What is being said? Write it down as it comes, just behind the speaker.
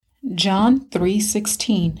John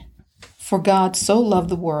 3:16. For God so loved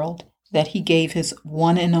the world that he gave his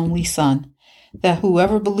one and only Son, that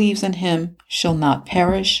whoever believes in him shall not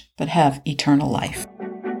perish but have eternal life.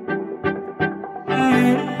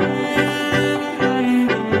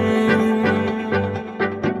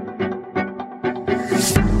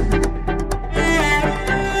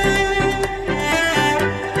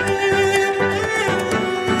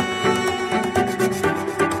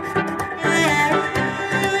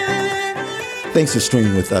 Thanks for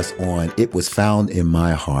streaming with us on It Was Found in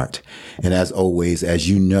My Heart. And as always, as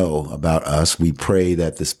you know about us, we pray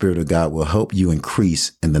that the Spirit of God will help you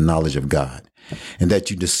increase in the knowledge of God and that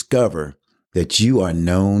you discover that you are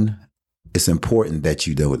known. It's important that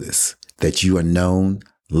you know this, that you are known,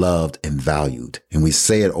 loved, and valued. And we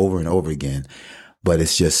say it over and over again, but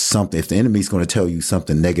it's just something. If the enemy's going to tell you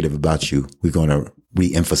something negative about you, we're going to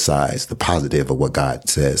re-emphasize the positive of what God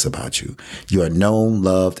says about you. You are known,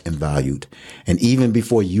 loved, and valued. And even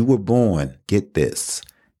before you were born, get this,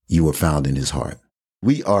 you were found in his heart.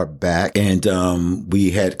 We are back, and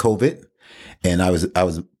we had COVID, and I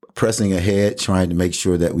was pressing ahead, trying to make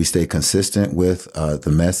sure that we stay consistent with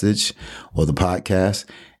the message or the podcast.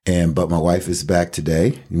 But my wife is back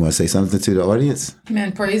today. You want to say something to the audience?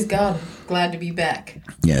 Man, praise God. Glad to be back.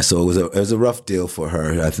 Yeah, so it was a rough deal for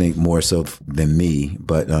her, I think more so than me,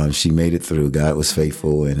 but she made it through. God was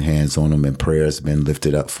faithful and hands on them, and prayers been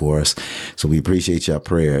lifted up for us. So we appreciate your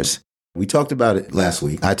prayers. We talked about it last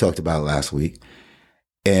week. I talked about it last week.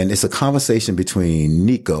 And it's a conversation between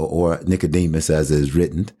Nico, or Nicodemus as it is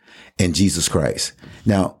written, and Jesus Christ.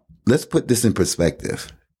 Now, let's put this in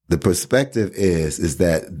perspective. The perspective is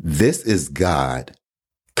that this is God,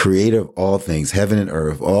 creator of all things, heaven and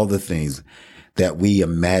earth, all the things that we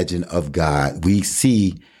imagine of God. We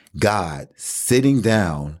see God sitting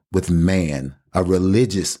down with man, a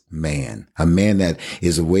religious man, a man that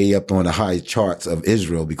is way up on the high charts of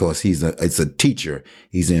Israel because it's a teacher.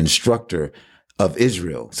 He's an instructor of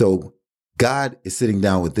Israel. So God is sitting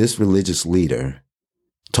down with this religious leader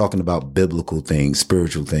talking about biblical things,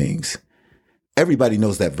 spiritual things. Everybody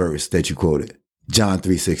knows that verse that you quoted, John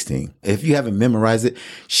 3:16. If you haven't memorized it,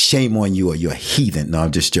 shame on you, or you're a heathen. No,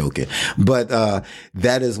 I'm just joking. But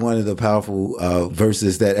that is one of the powerful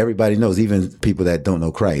verses that everybody knows, even people that don't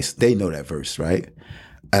know Christ. They know that verse, right?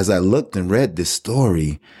 As I looked and read this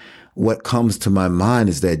story, what comes to my mind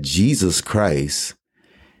is that Jesus Christ,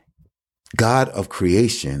 God of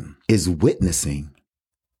creation, is witnessing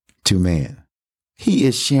to man. He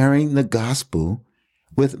is sharing the gospel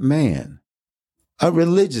with man. A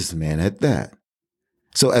religious man at that.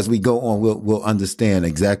 So as we go on, we'll understand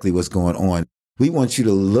exactly what's going on. We want you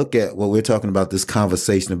to look at what we're talking about, this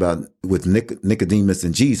conversation about with Nicodemus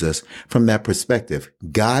and Jesus from that perspective.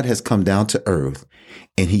 God has come down to earth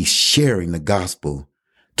and he's sharing the gospel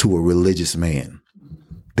to a religious man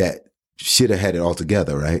that should have had it all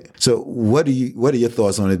together, right? So what are your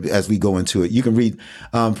thoughts on it as we go into it? You can read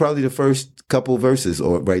probably the first couple of verses,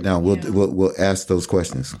 or right now we'll ask those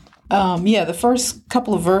questions. The first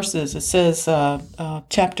couple of verses, it says,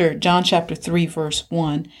 John chapter 3, verse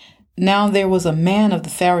 1. Now there was a man of the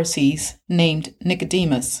Pharisees named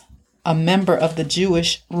Nicodemus, a member of the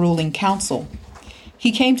Jewish ruling council.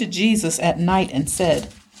 He came to Jesus at night and said,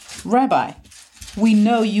 Rabbi, we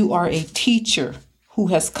know you are a teacher who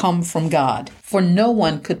has come from God, for no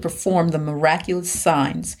one could perform the miraculous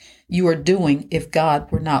signs you are doing if God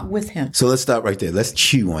were not with him. So let's stop right there. Let's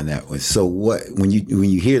chew on that one. So when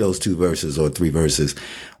you hear those two verses or three verses,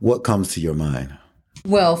 what comes to your mind?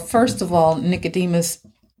 Well, first of all, Nicodemus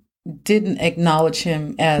didn't acknowledge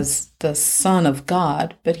him as the Son of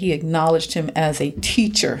God, but he acknowledged him as a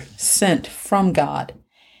teacher sent from God.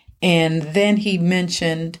 And then he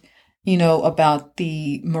mentioned, about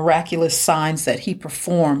the miraculous signs that he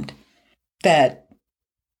performed, that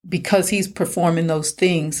because he's performing those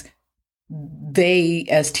things, they,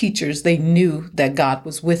 as teachers, they knew that God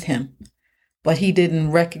was with him, but he didn't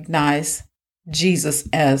recognize Jesus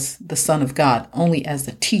as the Son of God, only as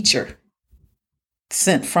the teacher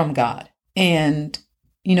sent from God. And,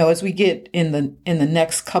 as we get in the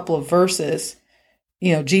next couple of verses,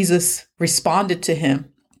 Jesus responded to him,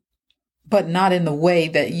 but not in the way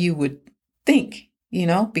that you would think,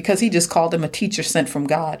 because he just called him a teacher sent from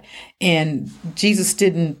God. And Jesus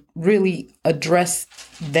didn't really address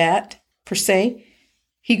that per se.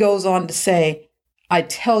 He goes on to say, I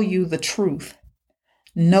tell you the truth.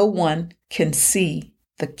 No one can see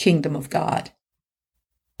the kingdom of God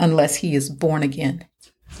unless he is born again.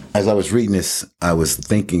 As I was reading this, I was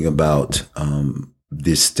thinking about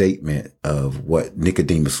this statement of what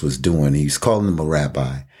Nicodemus was doing. He was calling him a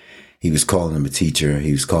rabbi. He was calling him a teacher.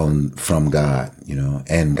 He was calling from God,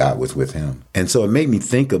 and God was with him. And so it made me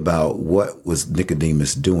think about what was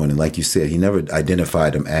Nicodemus doing. And like you said, he never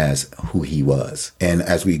identified him as who he was. And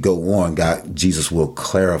as we go on, Jesus will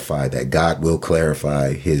clarify that. God will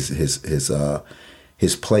clarify his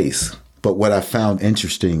place. But what I found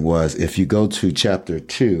interesting was if you go to chapter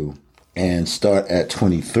 2 and start at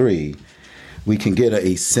 23, we can get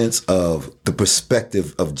a sense of the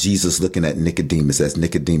perspective of Jesus looking at Nicodemus as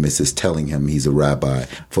Nicodemus is telling him he's a rabbi.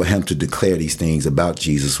 For him to declare these things about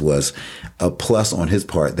Jesus was a plus on his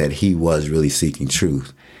part that he was really seeking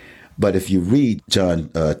truth. But if you read John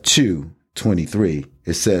 2:23,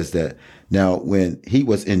 it says that now when he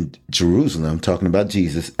was in Jerusalem, talking about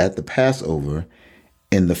Jesus at the Passover,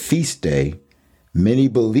 in the feast day, many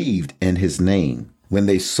believed in his name when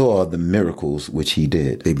they saw the miracles which he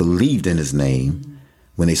did. They believed in his name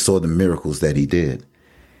when they saw the miracles that he did.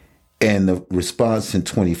 And the response in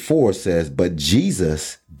 24 says, but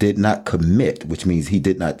Jesus did not commit, which means he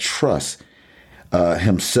did not trust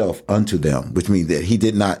himself unto them, which means that he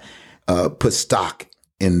did not put stock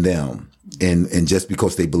in them. And just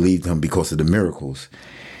because they believed him because of the miracles.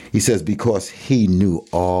 He says, because he knew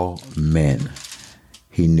all men.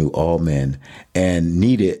 He knew all men and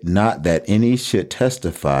needed not that any should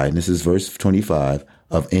testify, and this is verse 25,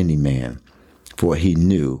 of any man, for he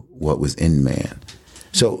knew what was in man.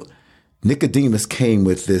 So Nicodemus came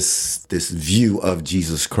with this view of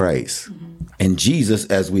Jesus Christ. Mm-hmm. And Jesus,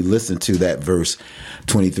 as we listen to that verse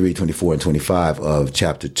 23, 24, and 25 of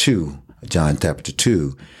chapter 2, John chapter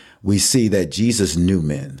 2, we see that Jesus knew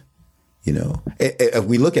men. If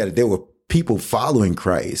we look at it, there were people following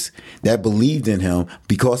Christ that believed in him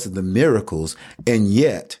because of the miracles. And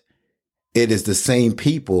yet it is the same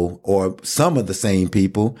people or some of the same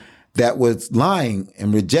people that was lying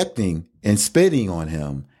and rejecting and spitting on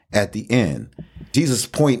him at the end. Jesus'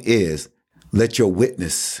 point is, let your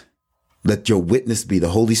witness be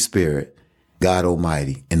the Holy Spirit, God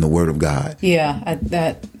Almighty, and the Word of God. Yeah,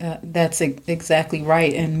 that's exactly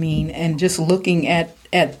right. And just looking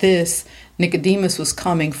at this, Nicodemus was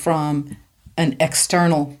coming from an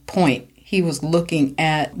external point. He was looking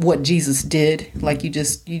at what Jesus did, like you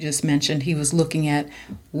just mentioned. He was looking at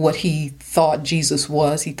what he thought Jesus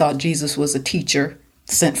was. He thought Jesus was a teacher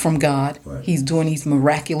sent from God. Right. He's doing these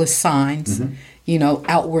miraculous signs,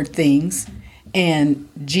 outward things. And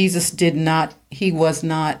Jesus he was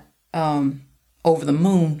not over the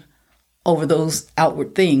moon over those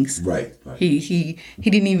outward things. Right. He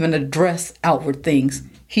didn't even address outward things.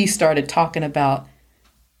 He started talking about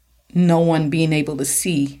no one being able to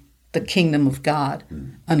see the kingdom of God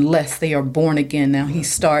unless they are born again. Now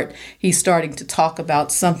he's starting to talk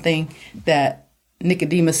about something that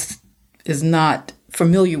Nicodemus is not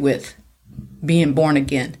familiar with, being born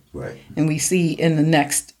again. Right. And we see in the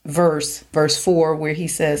next verse 4, where he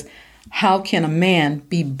says, how can a man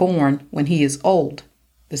be born when he is old?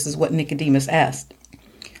 This is what Nicodemus asked.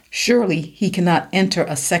 Surely he cannot enter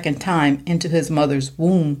a second time into his mother's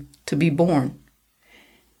womb to be born.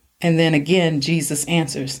 And then again, Jesus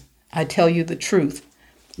answers, I tell you the truth.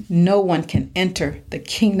 No one can enter the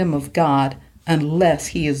kingdom of God unless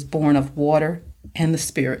he is born of water and the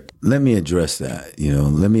Spirit. Let me address that.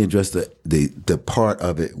 Let me address the part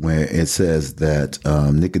of it where it says that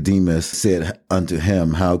Nicodemus said unto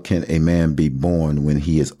him, how can a man be born when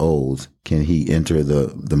he is old? Can he enter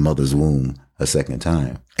the mother's womb a second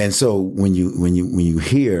time? And so when you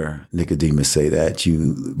hear Nicodemus say that,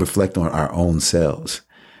 you reflect on our own selves,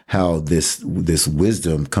 how this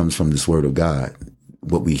wisdom comes from this Word of God,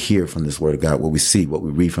 what we hear from this Word of God, what we see, what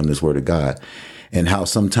we read from this Word of God, and how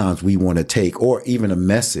sometimes we want to take, or even a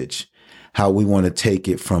message, how we want to take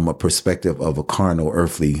it from a perspective of a carnal,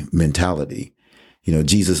 earthly mentality.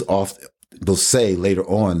 Jesus often will say later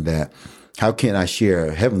on that, how can I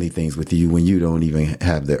share heavenly things with you when you don't even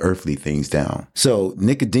have the earthly things down? So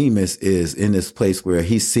Nicodemus is in this place where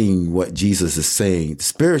he's seeing what Jesus is saying, the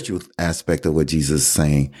spiritual aspect of what Jesus is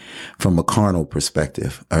saying from a carnal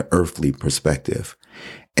perspective, an earthly perspective.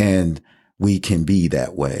 And we can be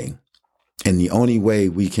that way. And the only way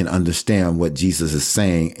we can understand what Jesus is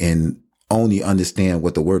saying and only understand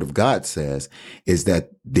what the Word of God says is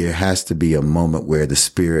that there has to be a moment where the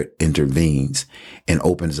Spirit intervenes and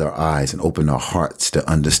opens our eyes and opens our hearts to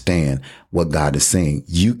understand what God is saying.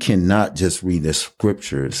 You cannot just read the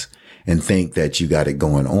scriptures and think that you got it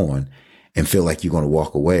going on and feel like you're going to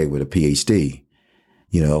walk away with a PhD.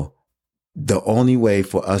 The only way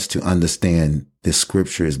for us to understand the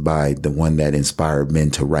scripture is by the one that inspired men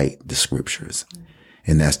to write the scriptures.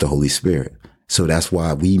 And that's the Holy Spirit. So that's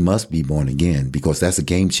why we must be born again, because that's a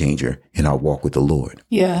game changer in our walk with the Lord.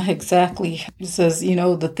 Yeah, exactly. It says,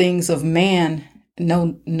 the things of man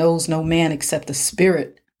knows no man except the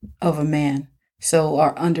spirit of a man. So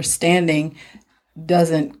our understanding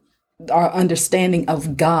of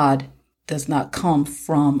God does not come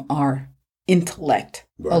from our intellect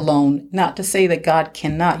alone. Not to say that God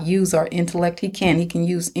cannot use our intellect. He can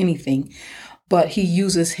use anything, but he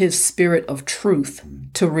uses his spirit of truth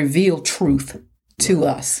to reveal truth to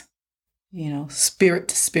us, spirit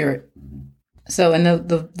to spirit. So, and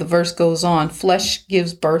the verse goes on, flesh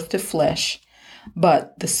gives birth to flesh,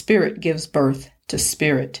 but the spirit gives birth to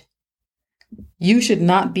spirit. You should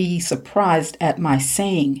not be surprised at my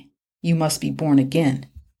saying, you must be born again.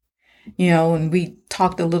 And we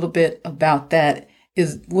talked a little bit about that.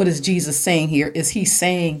 What is Jesus saying here? Is he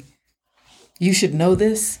saying you should know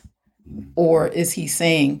this? Or is he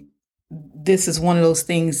saying this is one of those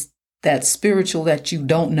things that's spiritual that you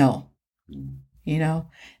don't know?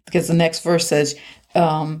 Because the next verse says,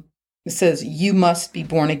 it says, you must be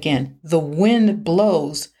born again. The wind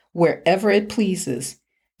blows wherever it pleases.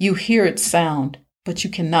 You hear its sound, but you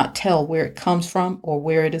cannot tell where it comes from or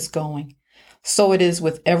where it is going. So it is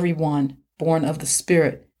with everyone born of the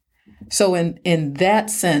Spirit. So in that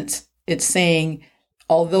sense, it's saying,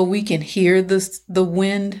 although we can hear the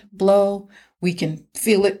wind blow, we can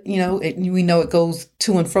feel it, we know it goes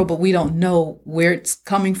to and fro, but we don't know where it's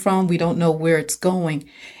coming from. We don't know where it's going.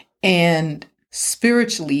 And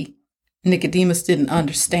spiritually, Nicodemus didn't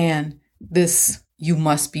understand this, you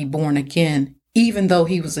must be born again, even though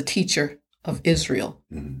he was a teacher of Israel.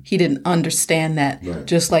 Mm-hmm. He didn't understand that, right.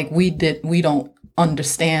 Just like we did. We don't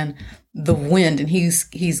understand the wind, and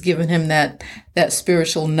he's given him that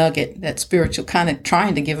spiritual nugget, that spiritual kind of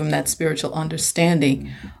trying to give him that spiritual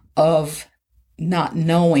understanding of not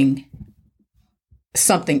knowing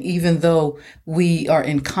something, even though we are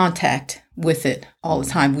in contact with it all the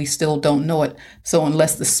time, we still don't know it. So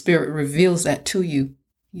unless the Spirit reveals that to you,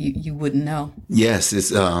 you wouldn't know. Yes,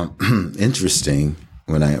 it's interesting.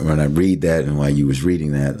 When I read that, and while you was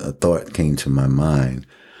reading that, a thought came to my mind,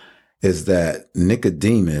 is that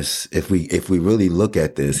Nicodemus, if we really look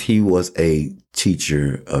at this, he was a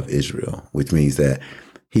teacher of Israel, which means that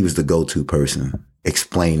he was the go-to person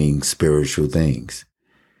explaining spiritual things.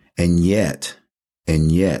 And yet,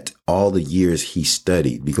 all the years he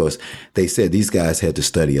studied, because they said these guys had to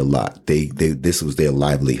study a lot. This was their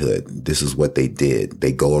livelihood. This is what they did.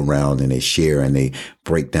 They go around and they share and they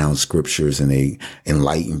break down scriptures and they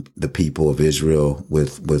enlighten the people of Israel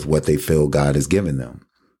with what they feel God has given them.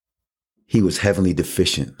 He was heavily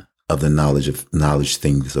deficient of the knowledge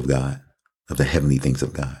things of God, of the heavenly things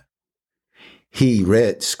of God. He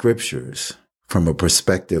read scriptures from a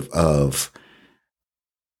perspective of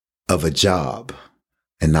a job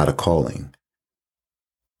and not a calling.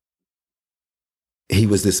 He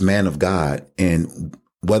was this man of God, and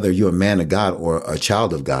whether you're a man of God or a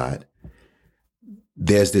child of God,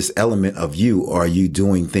 there's this element of you. Are you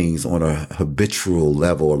doing things on a habitual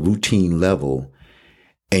level, a routine level,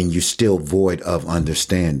 and you're still void of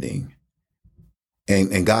understanding?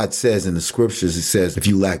 And God says in the scriptures, it says, if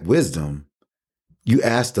you lack wisdom, you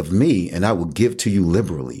ask of me and I will give to you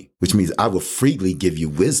liberally, which means I will freely give you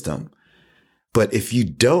wisdom. But if you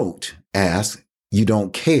don't ask, you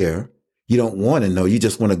don't care, you don't want to know, you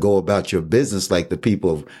just want to go about your business like the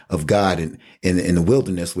people of God in the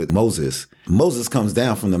wilderness with Moses. Moses comes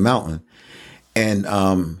down from the mountain and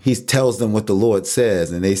he tells them what the Lord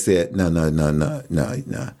says. And they said, no.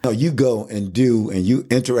 You go and do, and you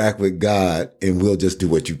interact with God, and we'll just do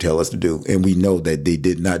what you tell us to do. And we know that they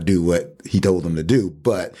did not do what he told them to do.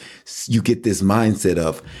 But you get this mindset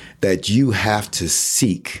of that you have to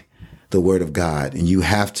seek the word of God, and you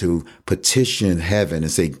have to petition heaven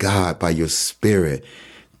and say, God, by your Spirit,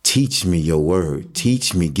 teach me your word.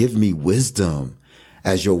 Teach me, give me wisdom.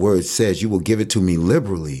 As your word says, you will give it to me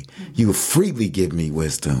liberally. You will freely give me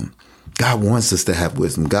wisdom. God wants us to have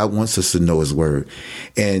wisdom. God wants us to know his word.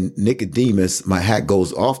 And Nicodemus, my hat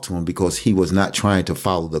goes off to him because he was not trying to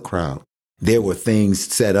follow the crowd. There were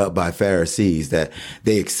things set up by Pharisees that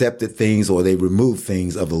they accepted things or they removed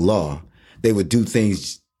things of the law. They would do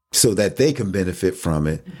things so that they can benefit from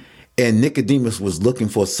it. And Nicodemus was looking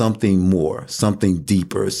for something more, something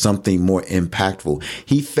deeper, something more impactful.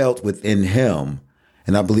 He felt within him,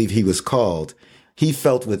 and I believe he was called, he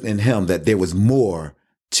felt within him that there was more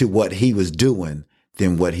to what he was doing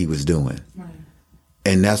than what he was doing. Right.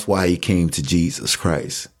 And that's why he came to Jesus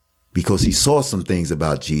Christ, because he saw some things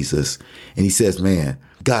about Jesus. And he says, man,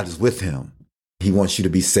 God is with him. He wants you to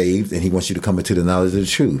be saved, and he wants you to come into the knowledge of the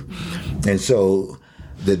truth. And so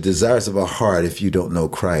the desires of our heart, if you don't know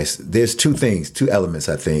Christ, there's two elements,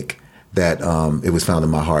 I think, that it was found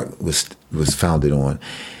in my heart, was founded on.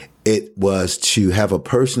 It was to have a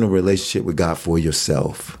personal relationship with God for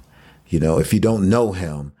yourself. You know, if you don't know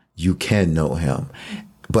him, you can know him.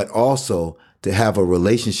 But also to have a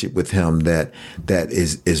relationship with him that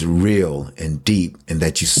is real and deep, and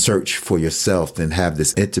that you search for yourself and have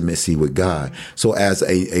this intimacy with God. So as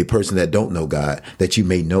a person that don't know God, that you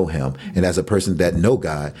may know him. And as a person that know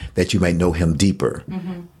God, that you may know him deeper.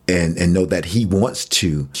 Mm-hmm. And know that he wants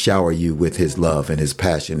to shower you with his love and his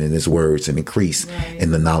passion and his words and increase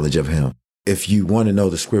in the knowledge of him. If you want to know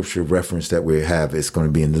the scripture reference that we have, it's going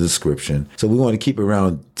to be in the description. So we want to keep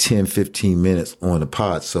around 10, 15 minutes on the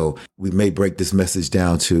pod. So we may break this message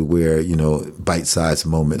down to where, you know, bite-sized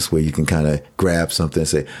moments where you can kind of grab something and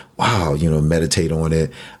say, wow, you know, meditate on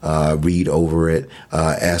it, read over it,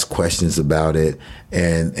 ask questions about it,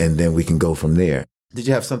 and then we can go from there. Did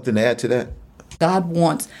you have something to add to that? God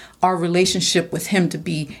wants our relationship with him to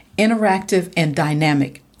be interactive and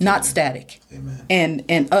dynamic, not static. Amen.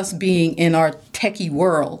 And us being in our techie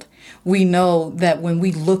world, we know that when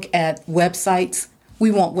we look at websites, we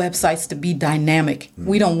want websites to be dynamic. Mm-hmm.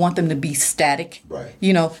 We don't want them to be static. Right.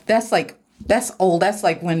 You know, that's old. That's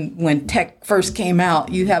like when tech first came out,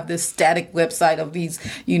 you have this static website of these,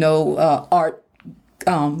 you know, art,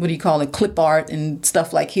 clip art and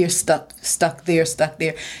stuff like here, stuck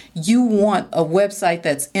there. You want a website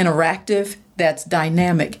that's interactive, that's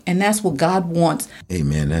dynamic, and that's what God wants.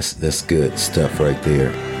 Amen. That's good stuff right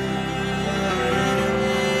there.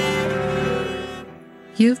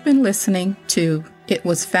 You've been listening to It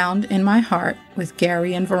Was Found in My Heart with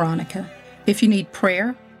Gary and Veronica. If you need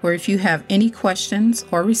prayer, or if you have any questions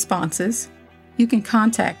or responses, you can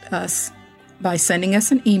contact us by sending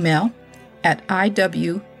us an email at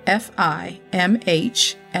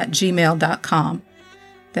iwfimh@gmail.com.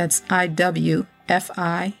 That's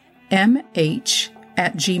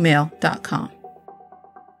iwfimh@gmail.com.